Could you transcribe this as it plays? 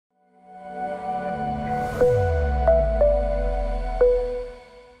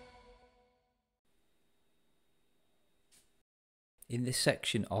this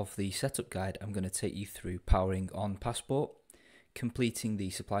section of the setup guide, I'm going to take you through powering on Passport, completing the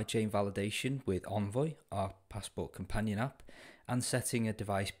supply chain validation with Envoy, our Passport companion app, and setting a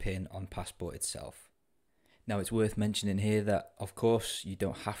device pin on Passport itself. Now it's worth mentioning here that of course you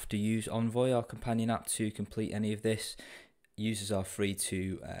don't have to use Envoy, our companion app, to complete any of this. Users are free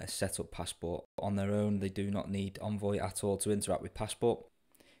to set up Passport on their own. They do not need Envoy at all to interact with Passport.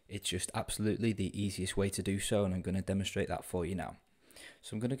 It's just absolutely the easiest way to do so, and I'm going to demonstrate that for you now.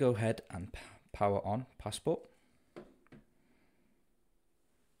 So I'm going to go ahead and power on Passport.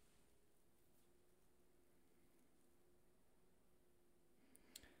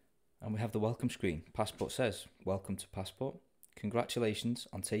 And we have the welcome screen. Passport says, "Welcome to Passport. Congratulations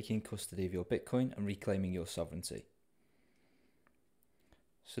on taking custody of your Bitcoin and reclaiming your sovereignty."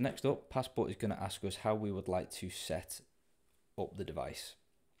 So next up, Passport is going to ask us how we would like to set up the device.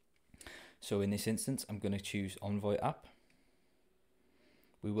 So in this instance, I'm going to choose Envoy app.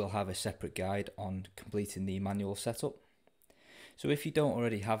 We will have a separate guide on completing the manual setup. So if you don't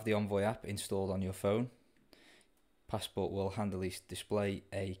already have the Envoy app installed on your phone, Passport will handily display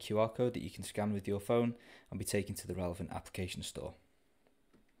a QR code that you can scan with your phone and be taken to the relevant application store.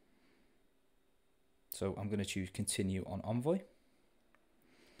 So I'm going to choose continue on Envoy.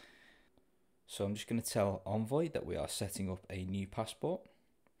 So I'm just going to tell Envoy that we are setting up a new Passport.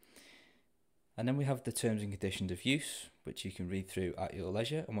 And then we have the terms and conditions of use, which you can read through at your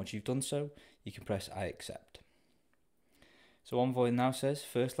leisure. And once you've done so, you can press I accept. So Envoy now says,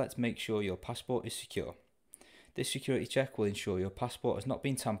 first let's make sure your Passport is secure. This security check will ensure your Passport has not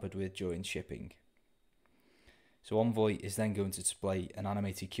been tampered with during shipping. So Envoy is then going to display an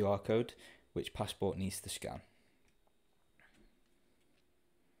animated QR code which Passport needs to scan.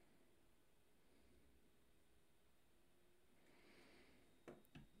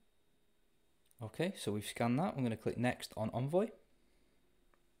 Okay, so we've scanned that. I'm going to click next on Envoy.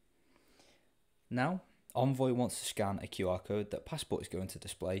 Now, Envoy wants to scan a QR code that Passport is going to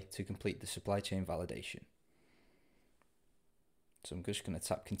display to complete the supply chain validation. So I'm just going to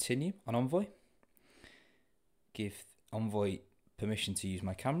tap continue on Envoy, give Envoy permission to use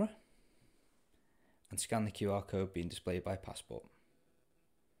my camera, and scan the QR code being displayed by Passport.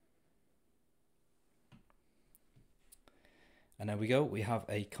 And there we go, we have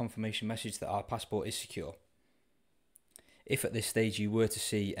a confirmation message that our Passport is secure. If at this stage you were to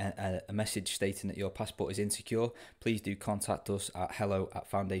see a message stating that your Passport is insecure, please do contact us at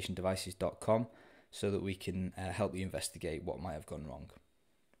hello@foundationdevices.com so that we can help you investigate what might have gone wrong.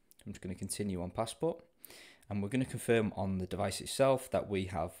 I'm just going to continue on Passport, and we're going to confirm on the device itself that we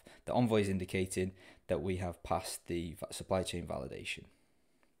have, the Envoy is indicating that we have passed the supply chain validation.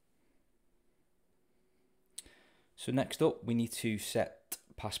 So next up, we need to set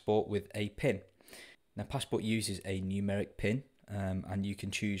Passport with a PIN. Now Passport uses a numeric PIN, and you can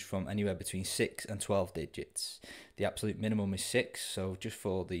choose from anywhere between 6 and 12 digits. The absolute minimum is 6, so just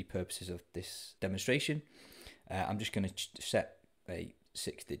for the purposes of this demonstration, I'm just going to set a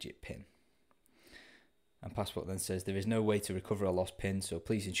 6-digit PIN. And Passport then says there is no way to recover a lost PIN, so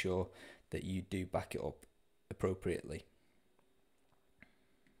please ensure that you do back it up appropriately.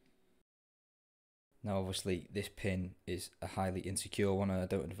 Now obviously this PIN is a highly insecure one, and I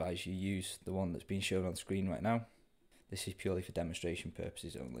don't advise you use the one that's being shown on screen right now. This is purely for demonstration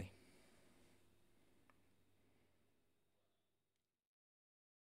purposes only.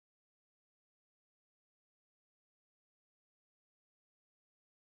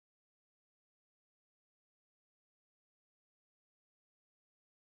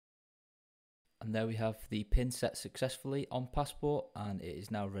 And there we have the PIN set successfully on Passport, and it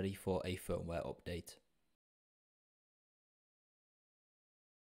is now ready for a firmware update.